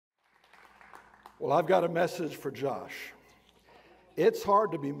Well, I've got a message for Josh. It's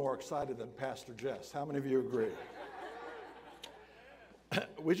hard to be more excited than Pastor Jess. How many of you agree?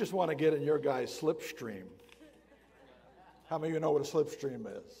 We just want to get in your guys' slipstream. How many of you know what a slipstream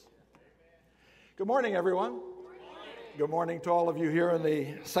is? Good morning, everyone. Good morning to all of you here in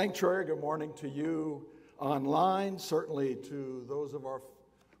the sanctuary. Good morning to you online, certainly to those of our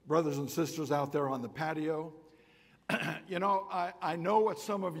brothers and sisters out there on the patio. You know, I know what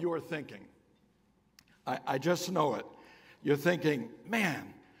some of you are thinking. I just know it. You're thinking,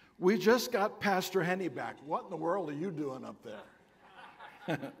 man, we just got Pastor Henny back. What in the world are you doing up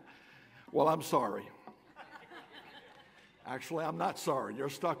there? Well, I'm sorry. Actually, I'm not sorry. You're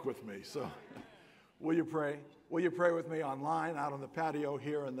stuck with me. So will you pray? Will you pray with me online, out on the patio,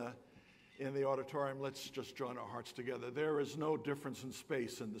 here in the auditorium? Let's just join our hearts together. There is no difference in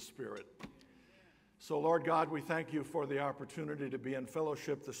space in the Spirit. So, Lord God, we thank you for the opportunity to be in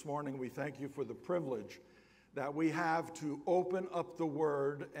fellowship this morning. We thank you for the privilege that we have to open up the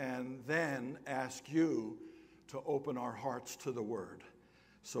Word and then ask you to open our hearts to the Word.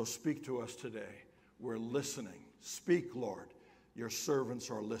 So speak to us today. We're listening. Speak, Lord. Your servants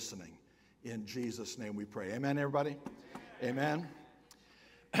are listening. In Jesus' name we pray. Amen, everybody? Amen.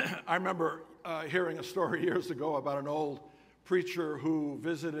 I remember hearing a story years ago about an old preacher who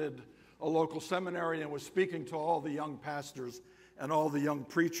visited a local seminary and was speaking to all the young pastors and all the young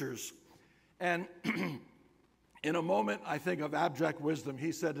preachers. And in a moment, I think, of abject wisdom,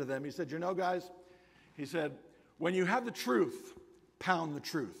 he said to them, he said, you know, guys, he said, when you have the truth, pound the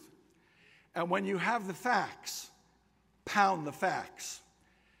truth. And when you have the facts, pound the facts.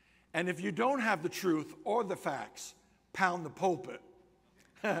 And if you don't have the truth or the facts, pound the pulpit.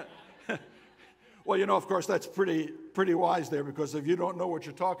 Well, you know, of course, that's pretty wise there, because if you don't know what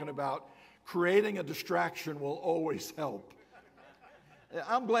you're talking about, creating a distraction will always help.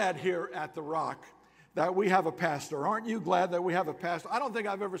 I'm glad here at the Rock that we have a pastor. Aren't you glad that we have a pastor? I don't think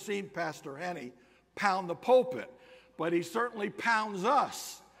I've ever seen Pastor Henny pound the pulpit, but he certainly pounds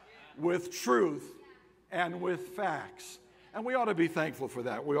us with truth and with facts. And we ought to be thankful for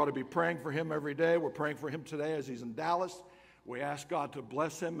that. We ought to be praying for him every day. We're praying for him today as he's in Dallas. We ask God to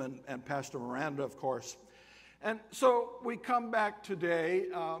bless him and Pastor Miranda, of course. And so we come back today.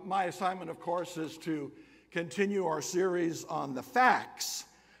 My assignment, of course, is to continue our series on the facts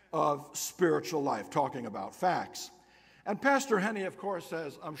of spiritual life, talking about facts. And Pastor Henny, of course,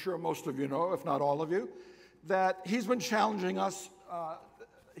 as I'm sure most of you know, if not all of you, that he's been challenging us.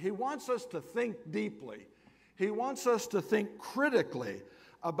 He wants us to think deeply. He wants us to think critically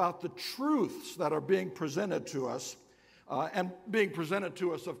about the truths that are being presented to us, and being presented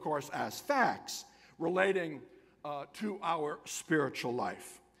to us, of course, as facts relating to our spiritual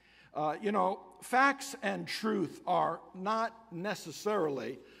life. You know, facts and truth are not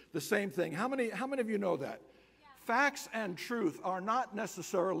necessarily the same thing. How many of you know that? Yeah. Facts and truth are not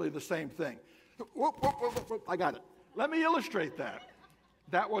necessarily the same thing. Whoop, whoop, whoop, whoop, whoop. I got it. Let me illustrate that.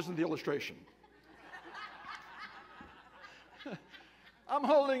 That wasn't the illustration.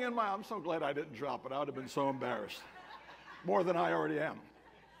 I'm so glad I didn't drop it. I would have been so embarrassed. More than I already am.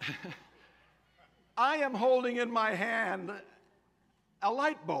 I am holding in my hand a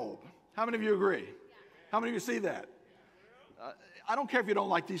light bulb. How many of you agree? How many of you see that? I don't care if you don't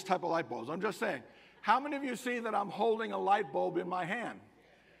like these type of light bulbs. I'm just saying. How many of you see that I'm holding a light bulb in my hand?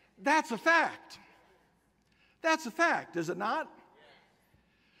 That's a fact. That's a fact, is it not?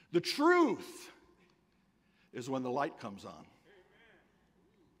 The truth is when the light comes on.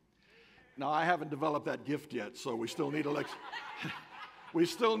 Now, I haven't developed that gift yet, so we still need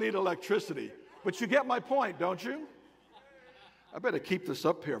electricity. But you get my point, don't you? I better keep this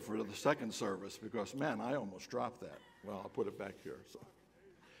up here for the second service, because, man, I almost dropped that. Well, I'll put it back here. So,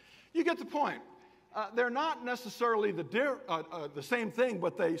 you get the point. They're not necessarily the same thing,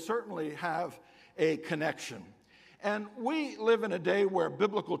 but they certainly have a connection. And we live in a day where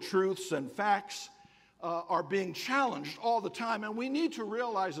biblical truths and facts are being challenged all the time. And we need to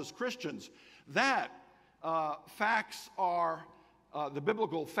realize as Christians that facts are, the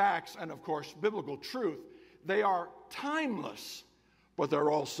biblical facts and, of course, biblical truth, they are timeless, but they're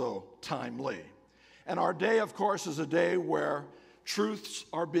also timely. And our day, of course, is a day where truths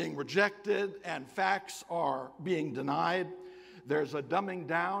are being rejected and facts are being denied. There's a dumbing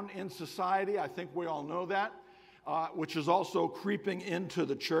down in society. I think we all know that. Which is also creeping into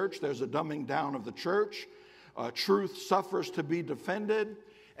the church. There's a dumbing down of the church. Truth suffers to be defended,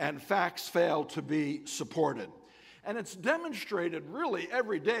 and facts fail to be supported. And it's demonstrated really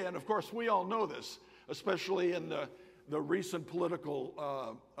every day, and of course we all know this, especially in the recent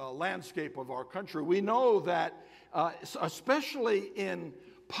political landscape of our country. We know that, especially in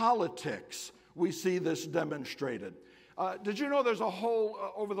politics, we see this demonstrated. Did you know there's a whole,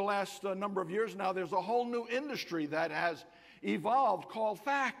 over the last number of years now, there's a whole new industry that has evolved called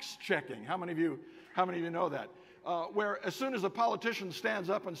fact checking. How many of you know that? Where as soon as a politician stands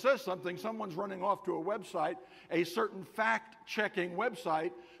up and says something, someone's running off to a website, a certain fact-checking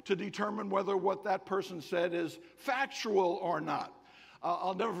website, to determine whether what that person said is factual or not.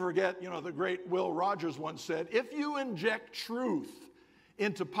 I'll never forget, the great Will Rogers once said, if you inject truth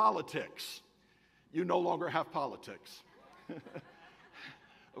into politics, you no longer have politics.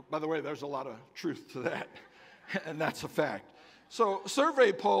 By the way, there's a lot of truth to that, and that's a fact. So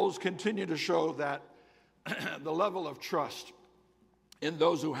survey polls continue to show that the level of trust in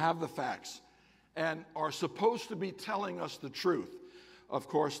those who have the facts and are supposed to be telling us the truth, of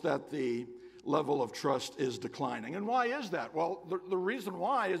course, that the level of trust is declining. And why is that? Well, the reason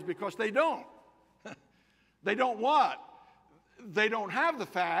why is because they don't. They don't what? They don't have the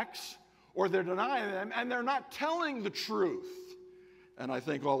facts, or they're denying them, and they're not telling the truth. And I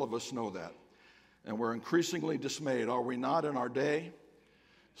think all of us know that. And we're increasingly dismayed, are we not, in our day?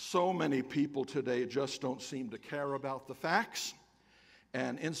 So many people today just don't seem to care about the facts.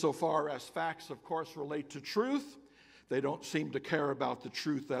 And insofar as facts, of course, relate to truth, they don't seem to care about the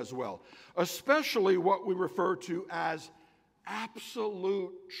truth as well. Especially what we refer to as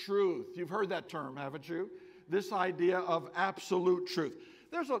absolute truth. You've heard that term, haven't you? This idea of absolute truth.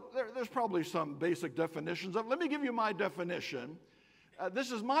 There's probably some basic definitions of it. Let me give you my definition.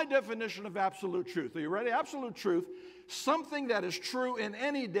 This is my definition of absolute truth. Are you ready? Absolute truth, something that is true in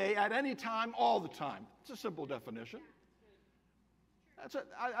any day, at any time, all the time. It's a simple definition.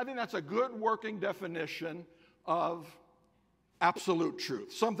 I think that's a good working definition of absolute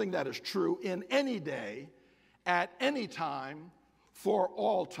truth. Something that is true in any day, at any time, for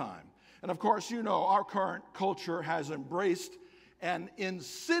all time. And of course, our current culture has embraced an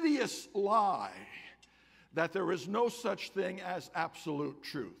insidious lie that there is no such thing as absolute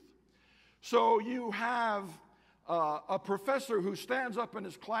truth. So you have a professor who stands up in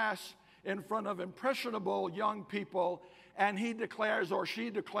his class in front of impressionable young people, and he declares, or she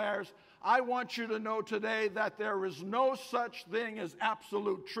declares, I want you to know today that there is no such thing as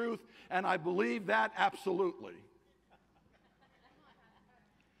absolute truth, and I believe that absolutely.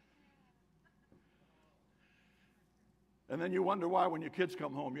 And then you wonder why when your kids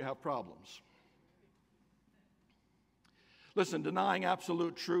come home you have problems. Listen, denying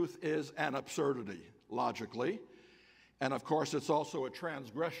absolute truth is an absurdity, logically. And of course, it's also a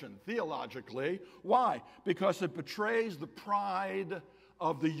transgression, theologically. Why? Because it betrays the pride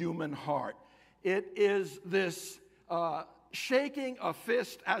of the human heart. It is this shaking a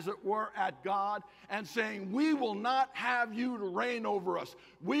fist, as it were, at God and saying, we will not have you to reign over us.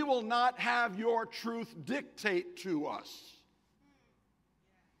 We will not have your truth dictate to us.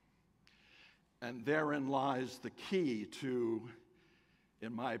 And therein lies the key to,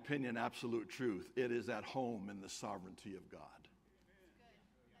 in my opinion, absolute truth. It is at home in the sovereignty of God.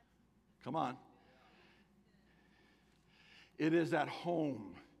 Come on. It is at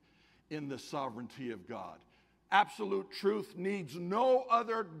home in the sovereignty of God. Absolute truth needs no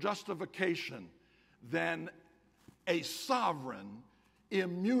other justification than a sovereign,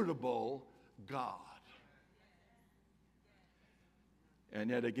 immutable God. And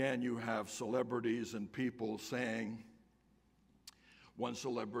yet again, you have celebrities and people saying, one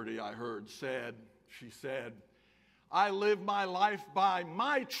celebrity I heard she said, I live my life by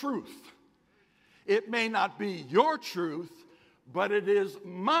my truth. It may not be your truth, but it is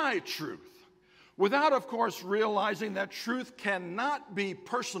my truth. Without, of course, realizing that truth cannot be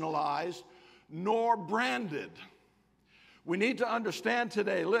personalized nor branded. We need to understand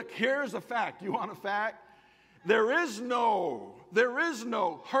today, look, here's a fact. You want a fact? There is no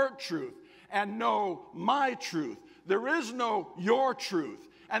her truth and no my truth. There is no your truth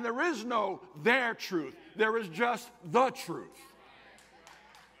and there is no their truth. There is just the truth.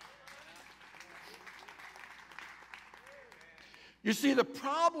 You see, the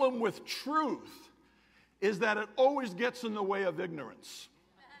problem with truth is that it always gets in the way of ignorance.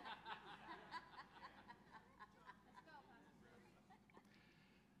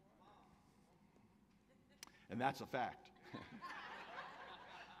 And that's a fact.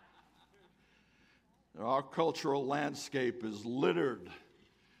 Our cultural landscape is littered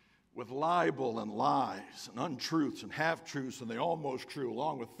with libel and lies and untruths and half-truths and the almost true,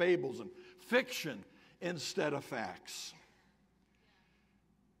 along with fables and fiction instead of facts.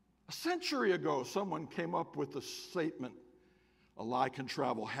 A century ago, someone came up with the statement, a lie can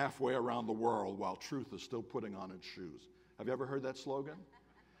travel halfway around the world while truth is still putting on its shoes. Have you ever heard that slogan?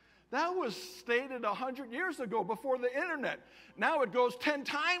 That was stated 100 years ago before the internet. Now it goes 10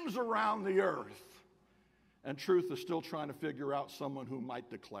 times around the earth. And truth is still trying to figure out someone who might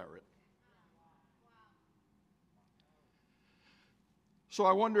declare it. So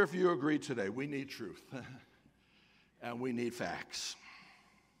I wonder if you agree today. We need truth. And we need facts.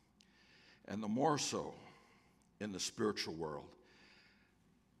 And the more so in the spiritual world.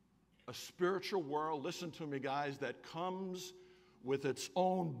 A spiritual world, listen to me guys, that comes with its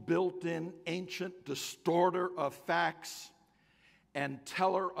own built-in ancient distorter of facts and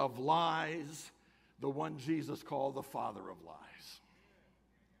teller of lies, the one Jesus called the father of lies.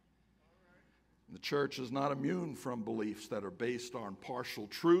 The church is not immune from beliefs that are based on partial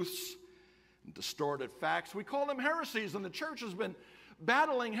truths and distorted facts. We call them heresies, and the church has been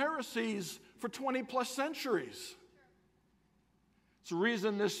battling heresies for 20 plus centuries. It's the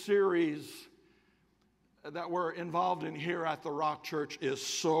reason this series that we're involved in here at the Rock Church is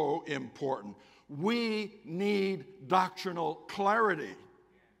so important. We need doctrinal clarity.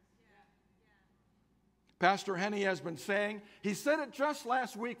 Pastor Henny has been saying, he said it just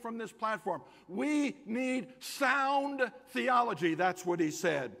last week from this platform, we need sound theology. That's what he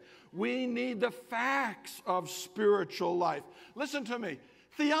said. We need the facts of spiritual life. Listen to me.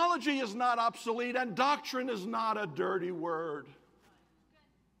 Theology is not obsolete, and doctrine is not a dirty word.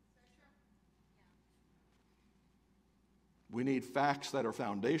 We need facts that are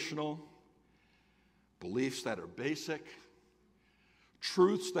foundational, beliefs that are basic,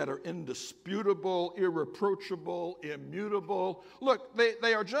 truths that are indisputable, irreproachable, immutable. Look,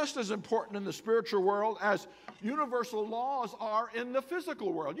 they are just as important in the spiritual world as universal laws are in the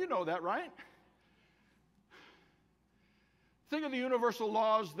physical world. You know that, right? Think of the universal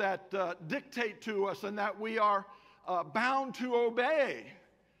laws that dictate to us and that we are bound to obey.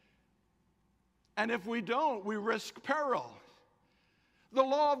 And if we don't, we risk peril. The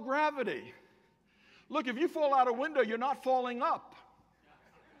law of gravity. Look, if you fall out a window, you're not falling up.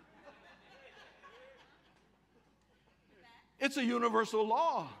 It's a universal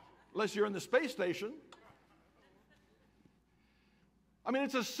law, unless you're in the space station. I mean,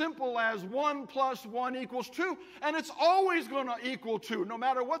 it's as simple as 1 + 1 = 2, and it's always going to equal 2, no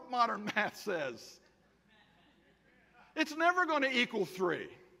matter what modern math says. It's never going to equal 3.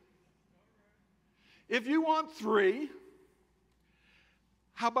 If you want 3,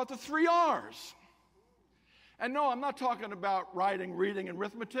 how about the 3 R's? And no, I'm not talking about writing, reading, and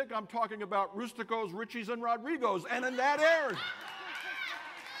arithmetic. I'm talking about Rusticos, Richies, and Rodrigos, and in that area.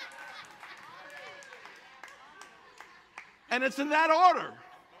 And it's in that order.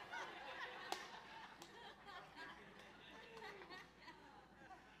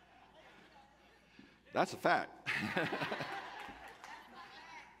 That's a fact.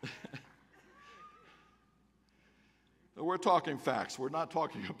 We're talking facts. We're not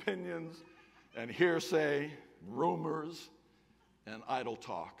talking opinions and hearsay, rumors, and idle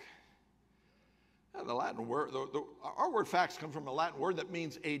talk. And the Latin word, our word facts comes from a Latin word that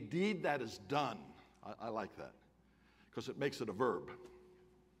means a deed that is done. I like that because it makes it a verb.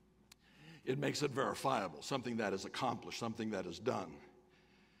 It makes it verifiable, something that is accomplished, something that is done.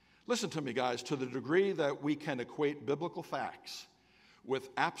 Listen to me, guys, to the degree that we can equate biblical facts with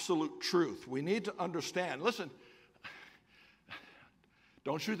absolute truth, we need to understand, listen,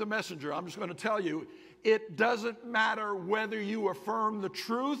 don't shoot the messenger. I'm just going to tell you, it doesn't matter whether you affirm the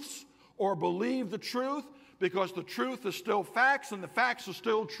truths or believe the truth, because the truth is still facts and the facts are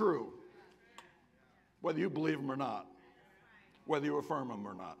still true, whether you believe them or not, whether you affirm them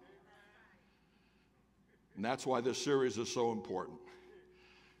or not. And that's why this series is so important.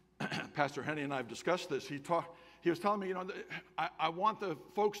 Pastor Henny and I have discussed this. He was telling me, I want the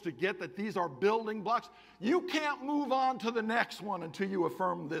folks to get that these are building blocks. You can't move on to the next one until you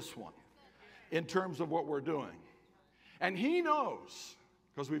affirm this one in terms of what we're doing. And he knows,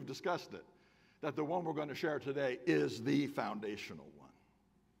 because we've discussed it, that the one we're going to share today is the foundational one.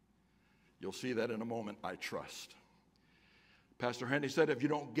 You'll see that in a moment, I trust. Pastor Henry said, if you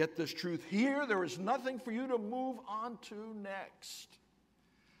don't get this truth here, there is nothing for you to move on to next.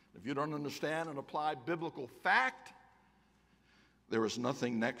 If you don't understand and apply biblical fact, there is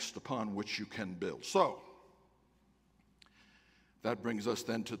nothing next upon which you can build. So, that brings us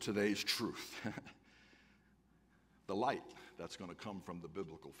then to today's truth. The light that's going to come from the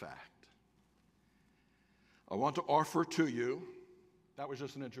biblical fact. I want to offer to you, that was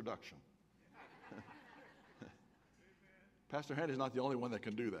just an introduction. Pastor Henry's not the only one that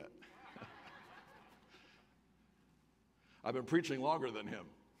can do that. I've been preaching longer than him.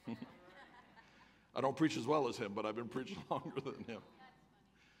 I don't preach as well as him, but I've been preaching longer than him.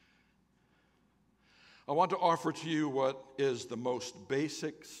 I want to offer to you what is the most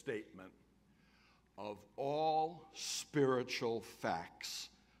basic statement of all spiritual facts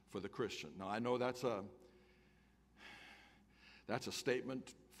for the Christian. Now, I know that's a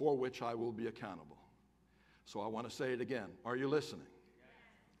statement for which I will be accountable. So I want to say it again. Are you listening?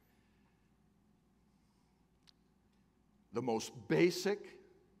 The most basic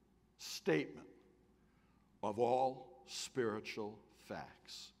statement of all spiritual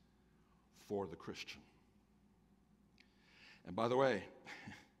facts for the Christian. And by the way,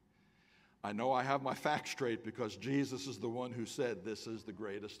 I know I have my facts straight because Jesus is the one who said this is the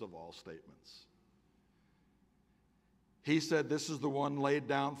greatest of all statements. He said this is the one laid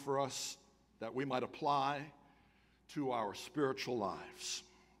down for us that we might apply to our spiritual lives.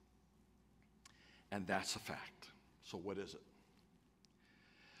 And that's a fact. So what is it?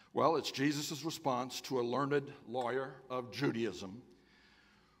 Well, it's Jesus' response to a learned lawyer of Judaism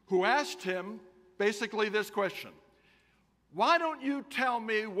who asked him basically this question: why don't you tell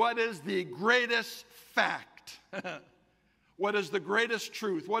me what is the greatest fact? What is the greatest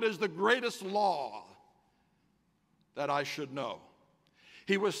truth? What is the greatest law that I should know?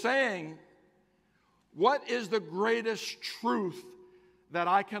 He was saying, what is the greatest truth that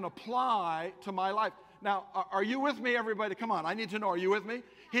I can apply to my life? Now, are you with me, everybody? Come on, I need to know, are you with me?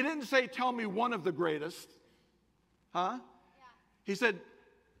 He didn't say, tell me one of the greatest. Huh? Yeah. He said,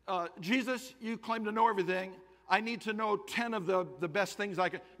 Jesus, you claim to know everything. I need to know 10 of the best things I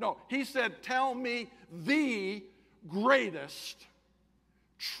can. No, he said, tell me the greatest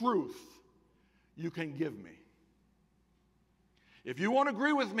truth you can give me. If you won't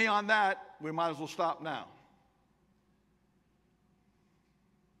agree with me on that, we might as well stop now.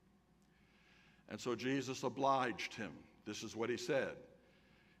 And so Jesus obliged him. This is what he said.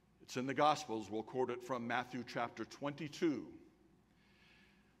 It's in the Gospels. We'll quote it from Matthew chapter 22,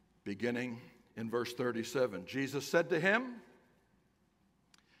 beginning in verse 37. Jesus said to him,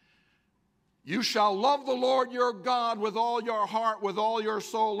 you shall love the Lord your God with all your heart, with all your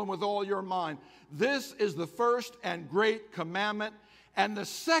soul, and with all your mind. This is the first and great commandment. And the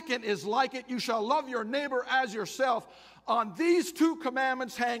second is like it. You shall love your neighbor as yourself. On these two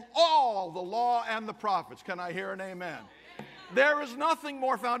commandments hang all the law and the prophets. Can I hear an amen? There is nothing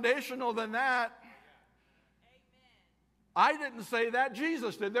more foundational than that. I didn't say that.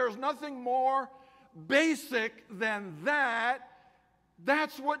 Jesus did. There's nothing more basic than that.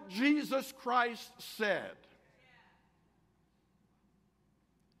 That's what Jesus Christ said.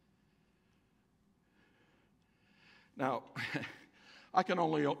 Now, I can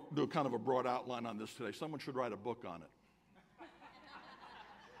only do kind of a broad outline on this today. Someone should write a book on it.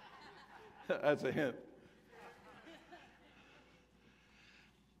 That's a hint.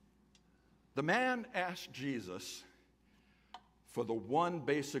 The man asked Jesus for the one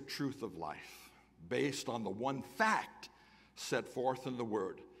basic truth of life based on the one fact set forth in the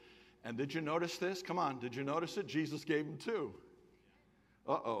Word. And did you notice this? Come on, did you notice it? Jesus gave him two.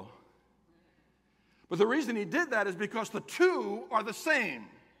 Uh-oh. But the reason he did that is because the two are the same.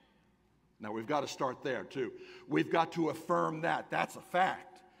 Now, we've got to start there, too. We've got to affirm that. That's a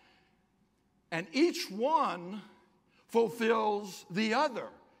fact. And each one fulfills the other.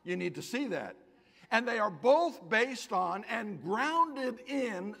 You need to see that. And they are both based on and grounded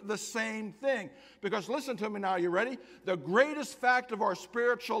in the same thing. Because listen to me now, you ready? The greatest fact of our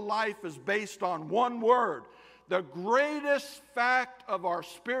spiritual life is based on one word. The greatest fact of our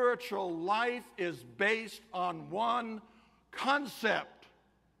spiritual life is based on one concept.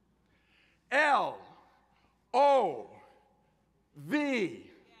 L-O-V-E.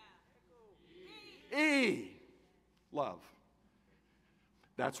 Love.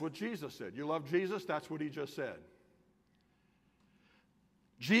 That's what Jesus said. You love Jesus? That's what he just said.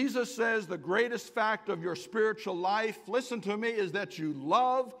 Jesus says the greatest fact of your spiritual life, listen to me, is that you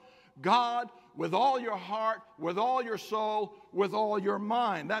love God with all your heart, with all your soul, with all your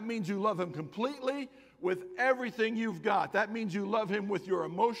mind. That means you love him completely with everything you've got. That means you love him with your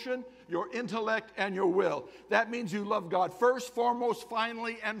emotion, your intellect, and your will. That means you love God first, foremost,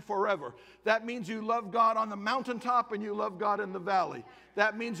 finally, and forever. That means you love God on the mountaintop and you love God in the valley.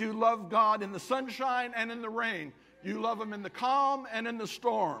 That means you love God in the sunshine and in the rain. You love him in the calm and in the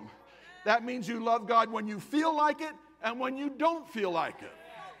storm. That means you love God when you feel like it and when you don't feel like it.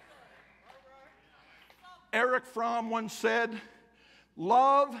 Eric Fromm once said,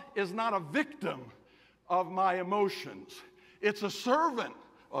 love is not a victim of my emotions. It's a servant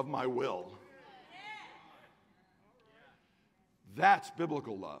of my will. That's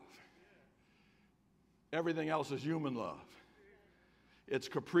biblical love. Everything else is human love. It's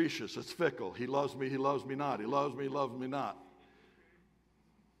capricious. It's fickle. He loves me not. He loves me not.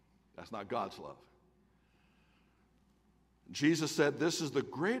 That's not God's love. Jesus said, this is the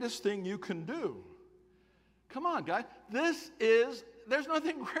greatest thing you can do. Come on, guys. There's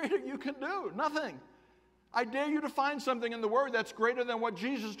nothing greater you can do. Nothing. I dare you to find something in the Word that's greater than what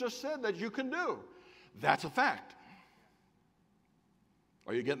Jesus just said that you can do. That's a fact.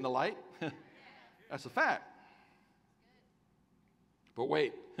 Are you getting the light? That's a fact. But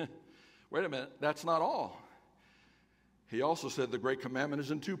wait a minute. That's not all. He also said the great commandment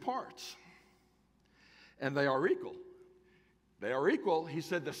is in two parts. And they are equal. They are equal. He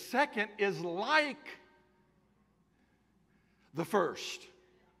said the second is like the first.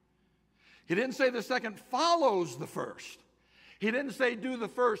 He didn't say the second follows the first. He didn't say do the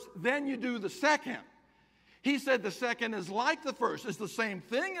first, then you do the second. He said the second is like the first. It's the same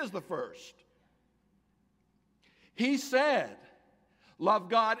thing as the first. He said, love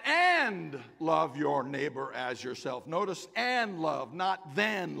God and love your neighbor as yourself. Notice and love, not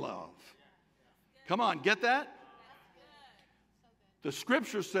than love. Come on, get that? The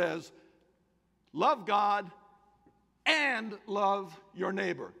scripture says, love God and love your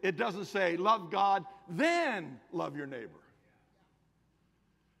neighbor. It doesn't say love God, then love your neighbor.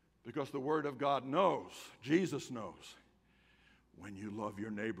 Because the Word of God knows, Jesus knows, when you love your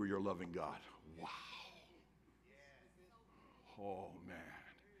neighbor, you're loving God. Wow. Oh, man.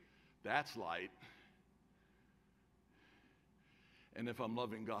 That's light. And if I'm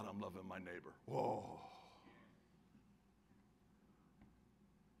loving God, I'm loving my neighbor. Whoa.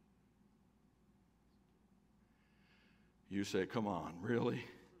 You say, come on, really?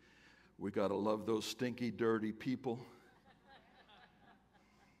 We got to love those stinky, dirty people?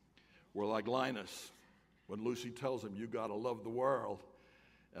 We're like Linus when Lucy tells him, you got to love the world.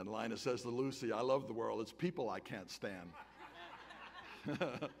 And Linus says to Lucy, I love the world. It's people I can't stand.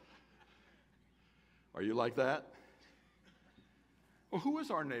 Are you like that? Well, who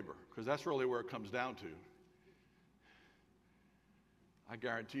is our neighbor? Because that's really where it comes down to. I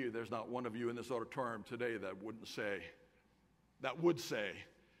guarantee you there's not one of you in this auditorium today that would say,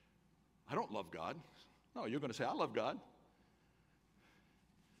 I don't love God. No, you're going to say, I love God.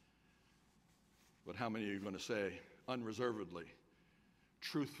 But how many of you are going to say unreservedly,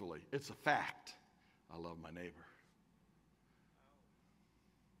 truthfully, it's a fact, I love my neighbor?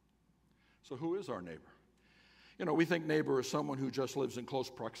 So who is our neighbor? You know, we think neighbor is someone who just lives in close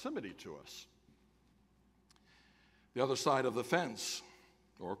proximity to us. The other side of the fence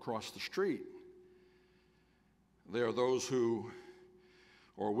or across the street. There are those who,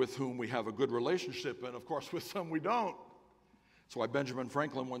 or with whom we have a good relationship, and of course with some we don't. That's why Benjamin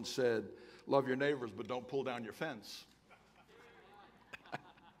Franklin once said, love your neighbors, but don't pull down your fence.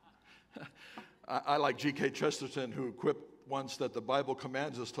 I like G.K. Chesterton, who quipped once that the Bible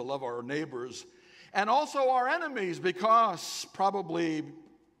commands us to love our neighbors and also our enemies, because probably,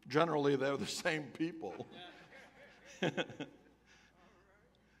 generally, they're the same people.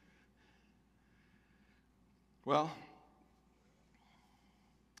 Well,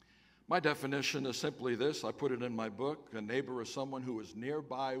 my definition is simply this. I put it in my book. A neighbor is someone who is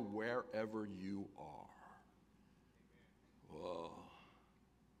nearby wherever you are. Whoa.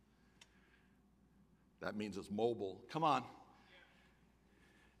 That means it's mobile. Come on.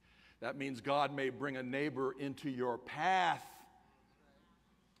 That means God may bring a neighbor into your path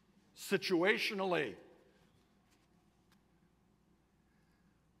situationally.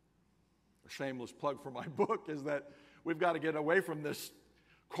 A shameless plug for my book is that we've got to get away from this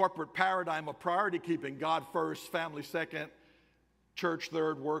corporate paradigm of priority keeping. God first, family second, church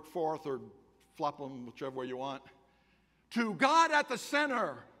third, work fourth, or flop them whichever way you want. To God at the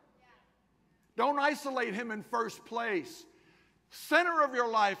center. Don't isolate him in first place. Center of your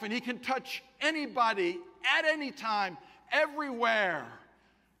life, and he can touch anybody at any time, everywhere,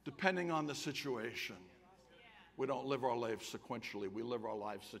 depending on the situation. We don't live our lives sequentially. We live our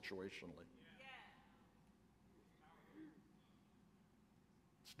lives situationally.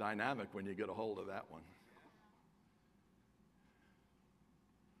 It's dynamic when you get a hold of that one.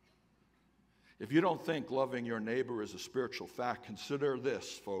 If you don't think loving your neighbor is a spiritual fact, consider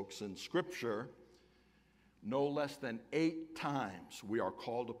this, folks. In Scripture, no less than 8 times we are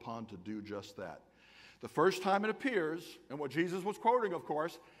called upon to do just that. The first time it appears, and what Jesus was quoting, of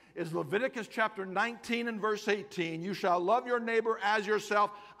course, is Leviticus chapter 19 and verse 18. You shall love your neighbor as yourself.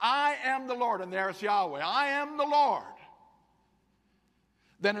 I am the Lord. And there's Yahweh. I am the Lord.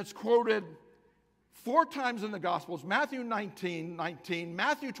 Then it's quoted 4 times in the Gospels: Matthew 19:19,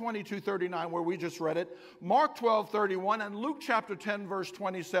 Matthew 22:39, where we just read it, Mark 12:31, and Luke chapter 10, verse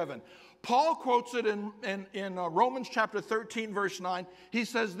 27. Paul quotes it in Romans chapter 13, verse 9. He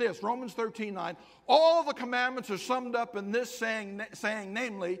says this, Romans 13:9, all the commandments are summed up in this saying,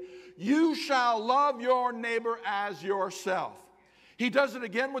 namely, you shall love your neighbor as yourself. He does it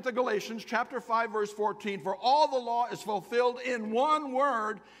again with the Galatians, chapter 5, verse 14. For all the law is fulfilled in one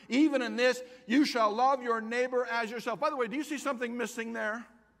word, even in this, you shall love your neighbor as yourself. By the way, do you see something missing there?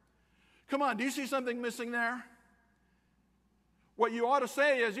 Come on, do you see something missing there? What you ought to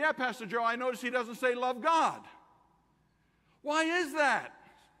say is, yeah, Pastor Joe, I notice he doesn't say love God. Why is that?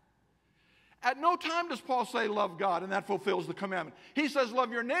 At no time does Paul say love God, and that fulfills the commandment. He says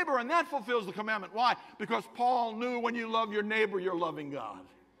love your neighbor, and that fulfills the commandment. Why? Because Paul knew when you love your neighbor, you're loving God.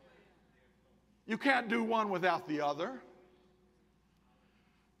 You can't do one without the other.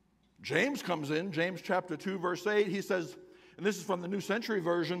 James comes in, James chapter 2, verse 8. He says, and this is from the New Century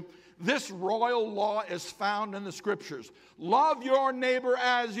Version, this royal law is found in the Scriptures. Love your neighbor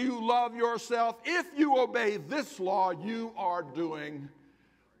as you love yourself. If you obey this law, you are doing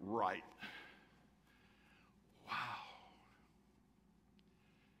right.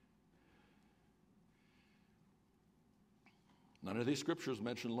 None of these scriptures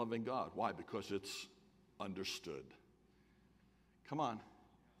mention loving God. Why? Because it's understood. Come on.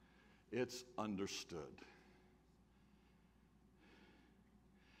 It's understood.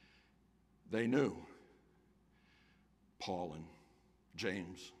 They knew, Paul and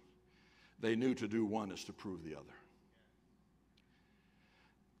James, they knew to do one is to prove the other.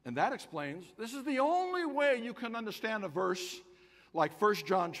 And that explains, this is the only way you can understand a verse like 1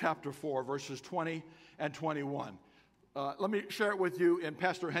 John chapter 4, verses 20 and 21. Let me share it with you in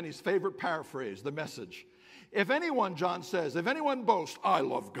Pastor Henny's favorite paraphrase, The Message. If anyone, John says, if anyone boasts, I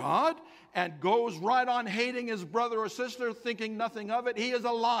love God, and goes right on hating his brother or sister, thinking nothing of it, he is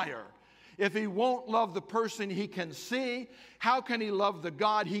a liar. If he won't love the person he can see, how can he love the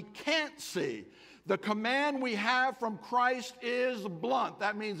God he can't see? The command we have from Christ is blunt.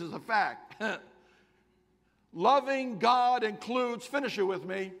 That means it's a fact. Loving God includes, finish it with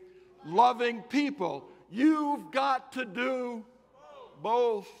me, loving people. You've got to do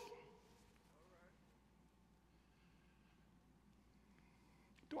both.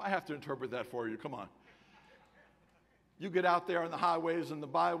 Do I have to interpret that for you? Come on. You get out there on the highways and the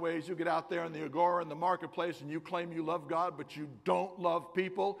byways, you get out there in the agora and the marketplace, and you claim you love God, but you don't love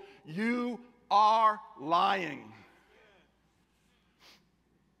people. You are lying.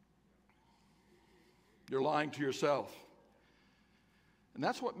 You're lying to yourself. And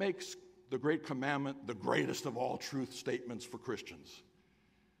that's what makes the great commandment the greatest of all truth statements for Christians.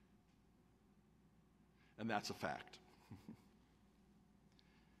 And that's a fact.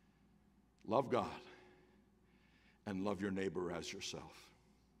 Love God and love your neighbor as yourself.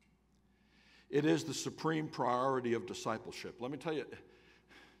 It is the supreme priority of discipleship. Let me tell you,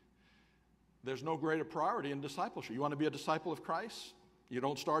 there's no greater priority in discipleship. You want to be a disciple of Christ? You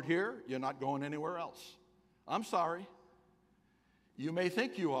don't start here, you're not going anywhere else. I'm sorry. You may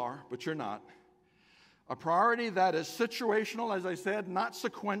think you are, but you're not. A priority that is situational, as I said, not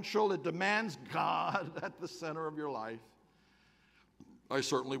sequential. It demands God at the center of your life. I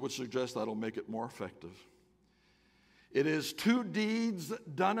certainly would suggest that'll make it more effective. It is two deeds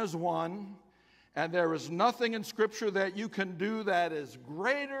done as one, and there is nothing in Scripture that you can do that is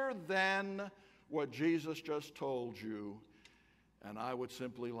greater than what Jesus just told you. And I would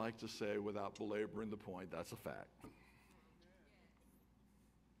simply like to say, without belaboring the point, that's a fact.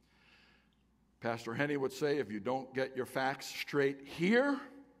 Pastor Henny would say, if you don't get your facts straight here,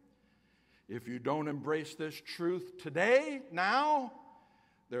 if you don't embrace this truth today, now,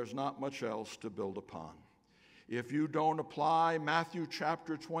 there's not much else to build upon. If you don't apply Matthew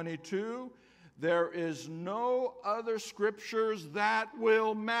chapter 22, there is no other scriptures that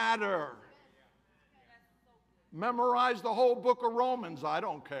will matter. Memorize the whole book of Romans, I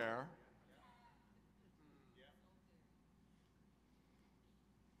don't care.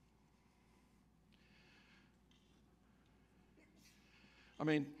 I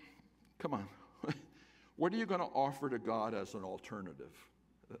mean, come on. What are you going to offer to God as an alternative?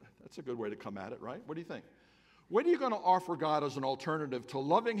 That's a good way to come at it, right? What do you think? What are you going to offer God as an alternative to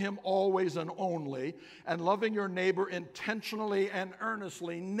loving Him always and only, and loving your neighbor intentionally and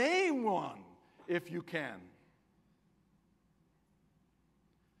earnestly? Name one if you can.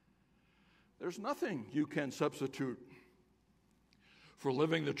 There's nothing you can substitute for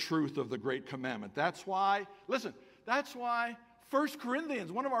living the truth of the great commandment. That's why, listen, that's why 1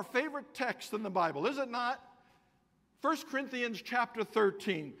 Corinthians, one of our favorite texts in the Bible, is it not? 1 Corinthians chapter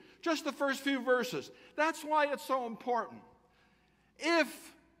 13, just the first few verses. That's why it's so important. If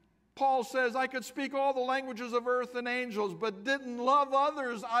Paul says, I could speak all the languages of earth and angels, but didn't love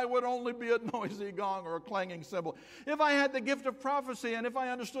others, I would only be a noisy gong or a clanging cymbal. If I had the gift of prophecy, and if I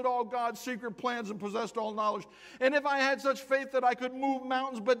understood all God's secret plans and possessed all knowledge, and if I had such faith that I could move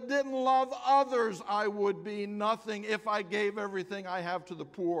mountains, but didn't love others, I would be nothing. If I gave everything I have to the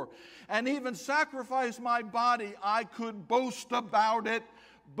poor, and even sacrificed my body, I could boast about it.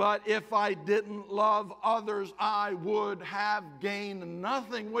 But if I didn't love others, I would have gained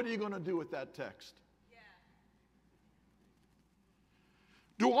nothing. What are you going to do with that text? Yeah.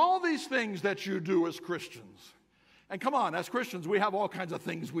 Do all these things that you do as Christians. And come on, as Christians, we have all kinds of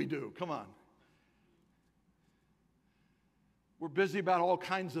things we do. Come on. We're busy about all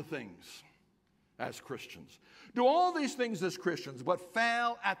kinds of things as Christians. Do all these things as Christians, but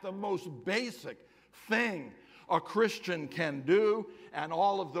fail at the most basic thing a Christian can do, and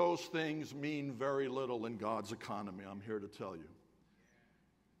all of those things mean very little in God's economy, I'm here to tell you.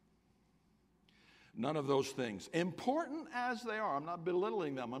 None of those things, important as they are, I'm not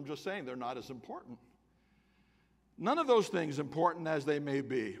belittling them, I'm just saying they're not as important. None of those things, important as they may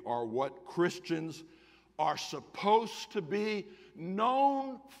be, are what Christians are supposed to be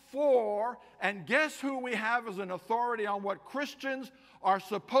known for. And guess who we have as an authority on what Christians are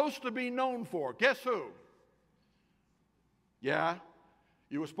supposed to be known for? Guess who? Yeah,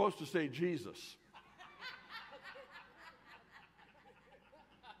 you were supposed to say Jesus.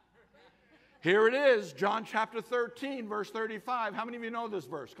 Here it is, John chapter 13, verse 35. How many of you know this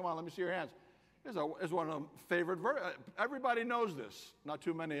verse? Come on, let me see your hands. It's one of the favorite verses. Everybody knows this. Not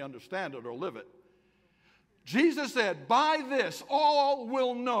too many understand it or live it. Jesus said, by this all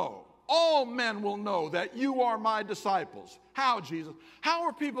will know, all men will know that you are my disciples. How, Jesus? How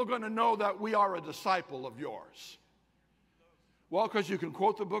are people going to know that we are a disciple of yours? Well, because you can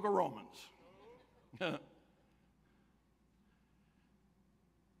quote the book of Romans.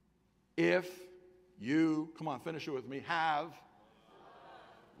 If you, come on, finish it with me, have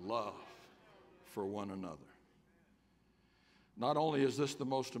love for one another. Not only is this the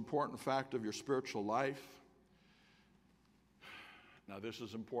most important fact of your spiritual life, now this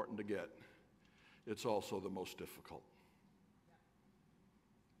is important to get, it's also the most difficult.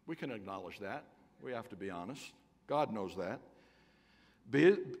 We can acknowledge that. We have to be honest. God knows that.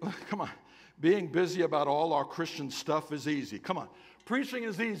 Come on. Being busy about all our Christian stuff is easy. Come on. Preaching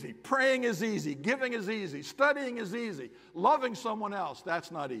is easy. Praying is easy. Giving is easy. Studying is easy. Loving someone else, that's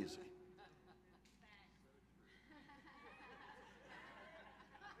not easy.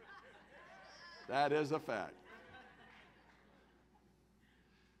 That is a fact.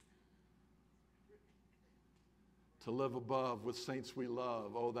 To live above with saints we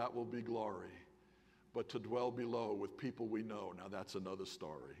love, oh, that will be glory. But to dwell below with people we know, now that's another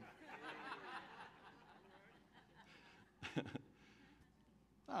story.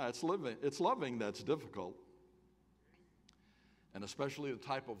 It's loving that's difficult. And especially the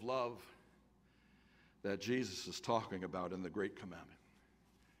type of love that Jesus is talking about in the Great Commandment.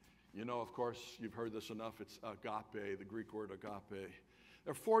 You know, of course, you've heard this enough. It's agape, the Greek word agape.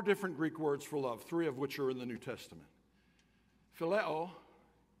 There are 4 different Greek words for love, 3 of which are in the New Testament. Phileo,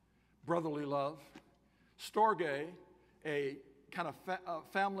 brotherly love. Storge, a kind of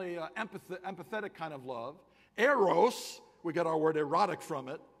family, empathetic kind of love. Eros, we get our word erotic from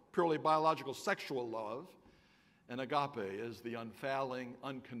it, purely biological sexual love. And agape is the unfailing,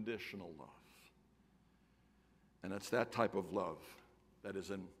 unconditional love. And it's that type of love that is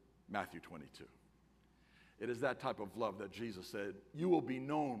in Matthew 22. It is that type of love that Jesus said, you will be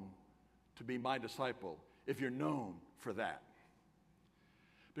known to be my disciple if you're known for that.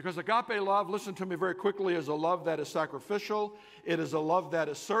 Because agape love, listen to me very quickly, is a love that is sacrificial, it is a love that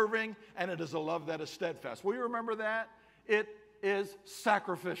is serving, and it is a love that is steadfast. Will you remember that? It is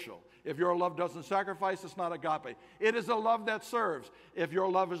sacrificial. If your love doesn't sacrifice, it's not agape. It is a love that serves. If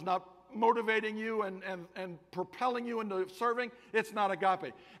your love is not motivating you and propelling you into serving, it's not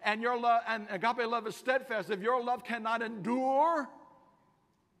agape. And your love, and agape love is steadfast. If your love cannot endure,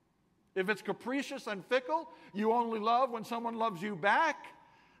 if it's capricious and fickle, you only love when someone loves you back,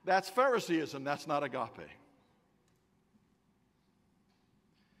 that's Phariseeism, that's not agape.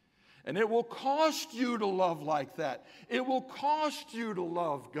 And it will cost you to love like that. It will cost you to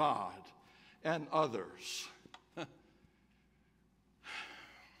love God and others.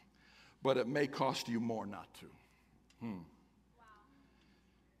 But it may cost you more not to. Wow.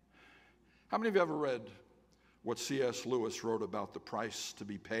 How many of you ever read what C.S. Lewis wrote about the price to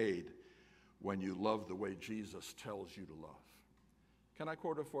be paid when you love the way Jesus tells you to love? Can I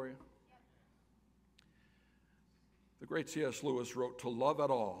quote it for you? The great C.S. Lewis wrote, "To love at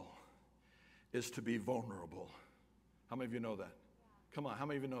all is to be vulnerable." How many of you know that? Come on, how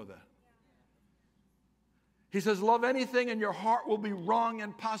many of you know that? He says, love anything and your heart will be wrung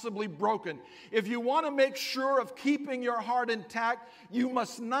and possibly broken. If you want to make sure of keeping your heart intact, you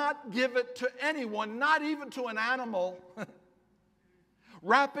must not give it to anyone, not even to an animal.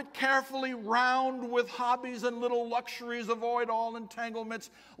 Wrap it carefully round with hobbies and little luxuries. Avoid all entanglements.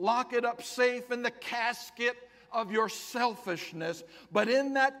 Lock it up safe in the casket of your selfishness. But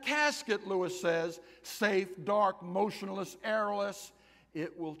in that casket, Lewis says, safe, dark, motionless, airless,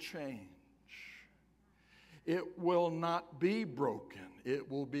 it will change. It will not be broken. It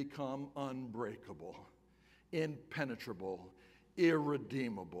will become unbreakable, impenetrable,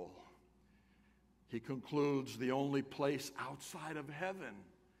 irredeemable. He concludes, the only place outside of heaven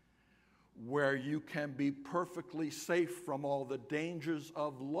where you can be perfectly safe from all the dangers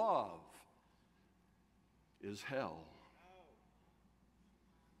of love is hell.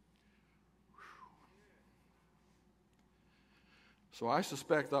 So I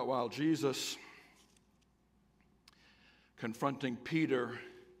suspect that while Jesus, confronting Peter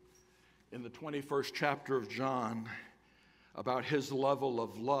in the 21st chapter of John about his level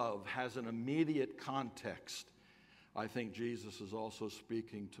of love, has an immediate context, I think Jesus is also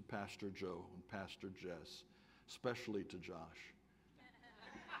speaking to Pastor Joe and Pastor Jess, especially to Josh,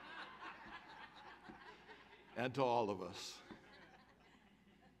 and to all of us.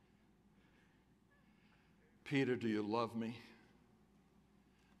 Peter, do you love me?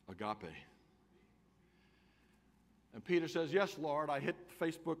 Agape. And Peter says, yes, Lord, I hit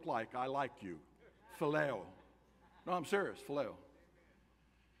Facebook like. I like you. Phileo. No, I'm serious. Phileo.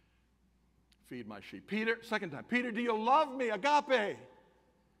 Feed my sheep. Peter, second time. Peter, do you love me? Agape.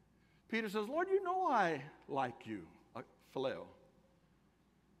 Peter says, Lord, you know I like you. Phileo.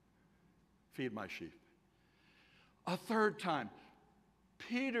 Feed my sheep. A third time.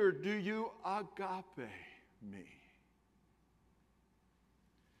 Peter, do you agape me?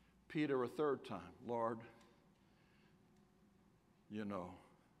 Peter, a third time. Lord, you know,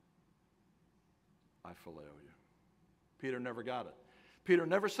 I phileo you. Peter never got it. Peter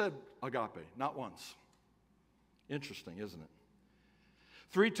never said agape, not once. Interesting, isn't it?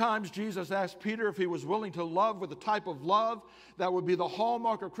 3 times Jesus asked Peter if he was willing to love with the type of love that would be the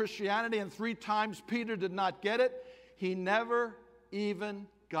hallmark of Christianity, and 3 times Peter did not get it. He never even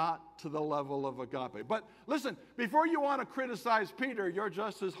got to the level of agape. But listen, before you want to criticize Peter, you're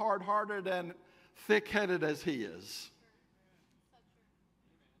just as hard-hearted and thick-headed as he is.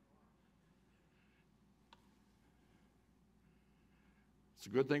 It's a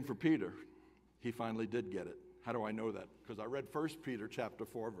good thing for Peter. He finally did get it. How do I know that? Because I read 1 Peter chapter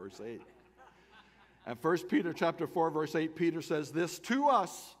 4, verse 8. And 1 Peter chapter 4, verse 8, Peter says this to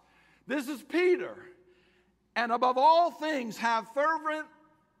us. This is Peter. And above all things, have fervent,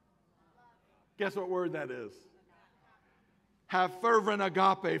 guess what word that is? Have fervent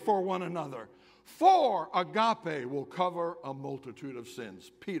agape for one another. For agape will cover a multitude of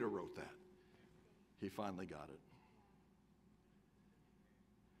sins. Peter wrote that. He finally got it.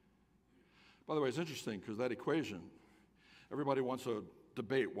 By the way, it's interesting because that equation, everybody wants to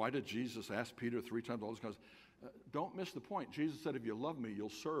debate. Why did Jesus ask Peter 3 times all those kinds? Don't miss the point. Jesus said, if you love me, you'll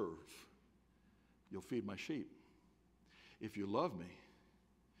serve. You'll feed my sheep. If you love me,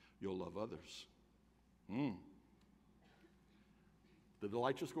 you'll love others. Did the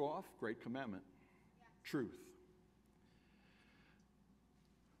light just go off? Great commandment. Yeah. Truth.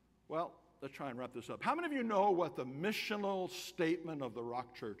 Well, let's try and wrap this up. How many of you know what the missional statement of the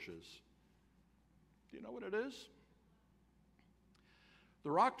Rock Church is? Do you know what it is?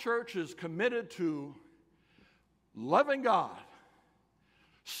 The Rock Church is committed to loving God,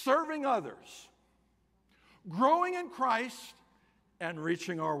 serving others, growing in Christ, and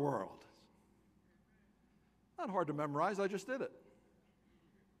reaching our world. Not hard to memorize, I just did it.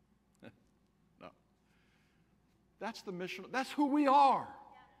 No. That's the mission. That's who we are.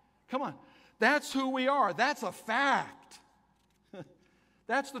 Come on. That's who we are. That's a fact.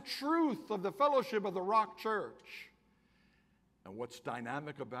 That's the truth of the fellowship of the Rock Church. And what's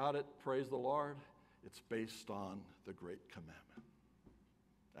dynamic about it, praise the Lord, it's based on the Great Commandment.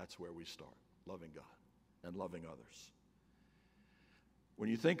 That's where we start, loving God and loving others. When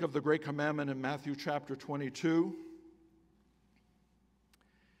you think of the Great Commandment in Matthew chapter 22,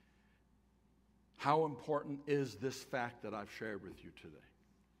 how important is this fact that I've shared with you today?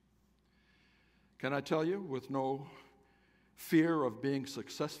 Can I tell you with no fear of being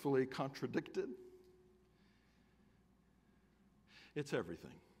successfully contradicted? It's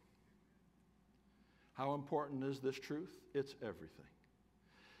everything. How important is this truth? It's everything.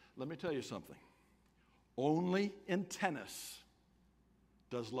 Let me tell you something. Only in tennis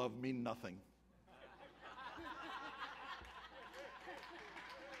does love mean nothing.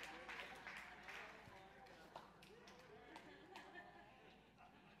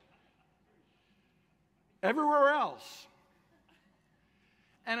 Everywhere else,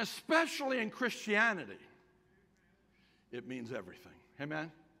 and especially in Christianity, it means everything.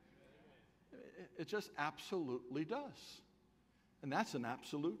 Amen? It just absolutely does. And that's an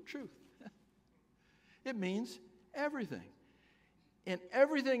absolute truth. It means everything. In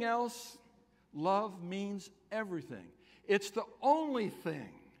everything else, love means everything. It's the only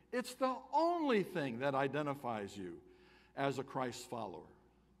thing that identifies you as a Christ follower.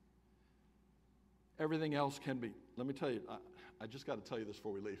 Everything else can be, let me tell you, I just got to tell you this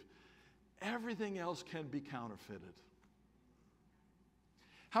before we leave. Everything else can be counterfeited.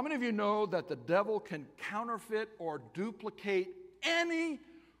 How many of you know that the devil can counterfeit or duplicate any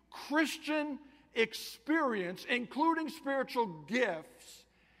Christian experience, including spiritual gifts?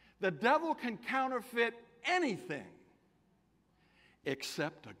 The devil can counterfeit anything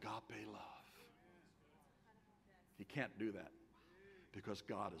except agape love. He can't do that because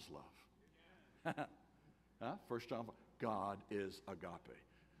God is love. 1 John 5, God is agape.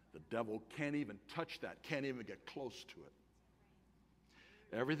 The devil can't even touch that, can't even get close to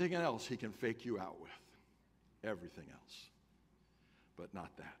it. Everything else he can fake you out with. Everything else. But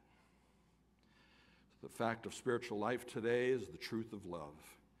not that. The fact of spiritual life today is the truth of love.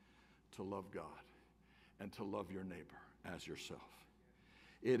 To love God and to love your neighbor as yourself.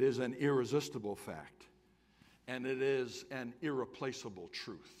 It is an irresistible fact, and it is an irreplaceable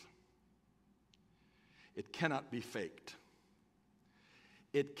truth. It cannot be faked.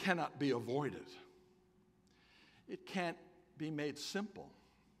 It cannot be avoided. It can't be made simple.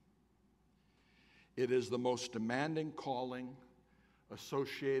 It is the most demanding calling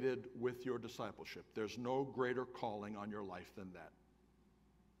associated with your discipleship. There's no greater calling on your life than that.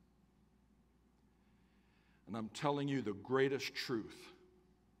 And I'm telling you the greatest truth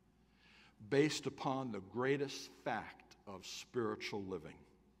based upon the greatest fact of spiritual living.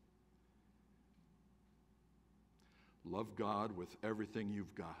 Love God with everything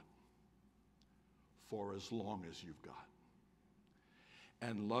you've got for as long as you've got.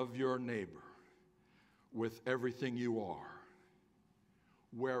 And love your neighbor with everything you are,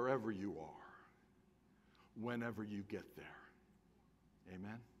 wherever you are, whenever you get there.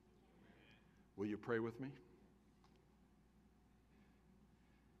 Amen? Will you pray with me?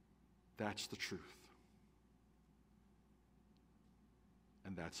 That's the truth.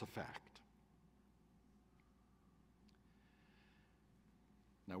 And that's a fact.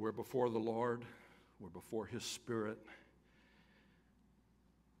 Now we're before the Lord. We're before His Spirit.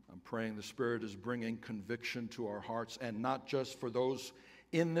 I'm praying the Spirit is bringing conviction to our hearts, and not just for those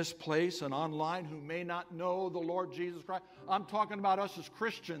in this place and online who may not know the Lord Jesus Christ. I'm talking about us as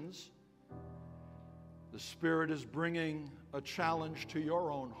Christians. The Spirit is bringing a challenge to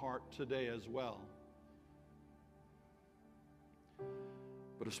your own heart today as well.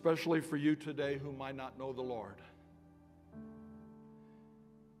 But especially for you today who might not know the Lord.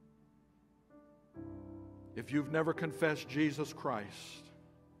 If you've never confessed Jesus Christ,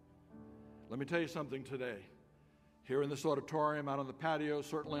 let me tell you something today. Here in this auditorium, out on the patio,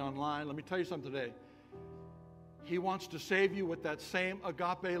 certainly online, let me tell you something today. He wants to save you with that same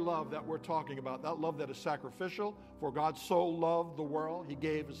agape love that we're talking about, that love that is sacrificial. For God so loved the world, He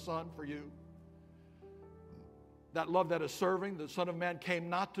gave His Son for you. That love that is serving. The Son of Man came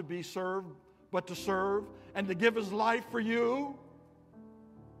not to be served, but to serve and to give His life for you.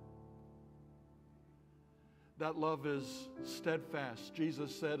 That love is steadfast.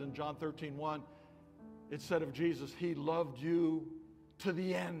 Jesus said in John 13:1, it said of Jesus, He loved you to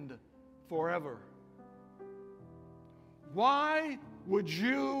the end, forever. Why would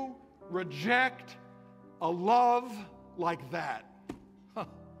you reject a love like that?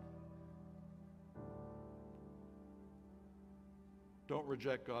 Don't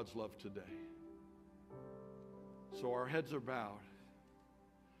reject God's love today. So our heads are bowed.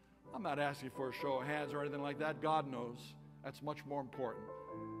 I'm not asking for a show of hands or anything like that. God knows. That's much more important.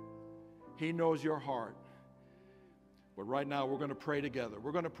 He knows your heart. But right now we're going to pray together.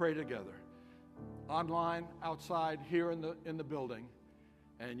 We're going to pray together. Online, outside, here in the building.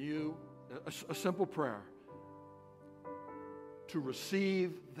 And you, a simple prayer. To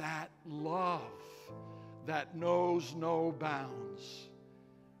receive that love that knows no bounds.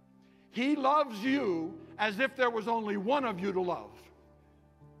 He loves you as if there was only one of you to love.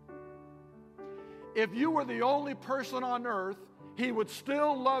 If you were the only person on earth, He would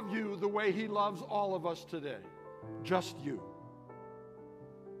still love you the way He loves all of us today. Just you.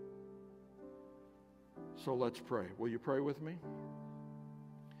 So let's pray. Will you pray with me?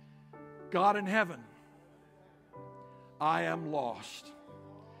 God in heaven, I am lost.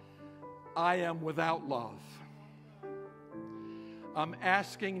 I am without love. I'm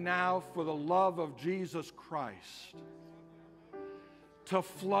asking now for the love of Jesus Christ to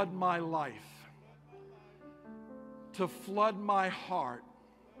flood my life, to flood my heart,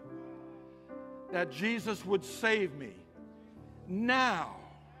 that Jesus would save me now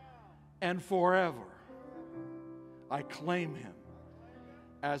and forever. I claim him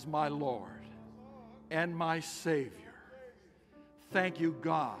as my Lord and my Savior. Thank you,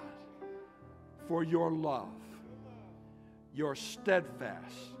 God, for your love, your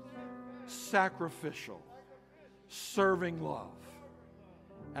steadfast, sacrificial, serving love.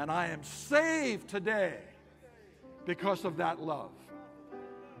 And I am saved today because of that love.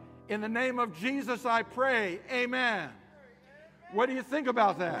 In the name of Jesus, I pray, amen. What do you think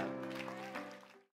about that?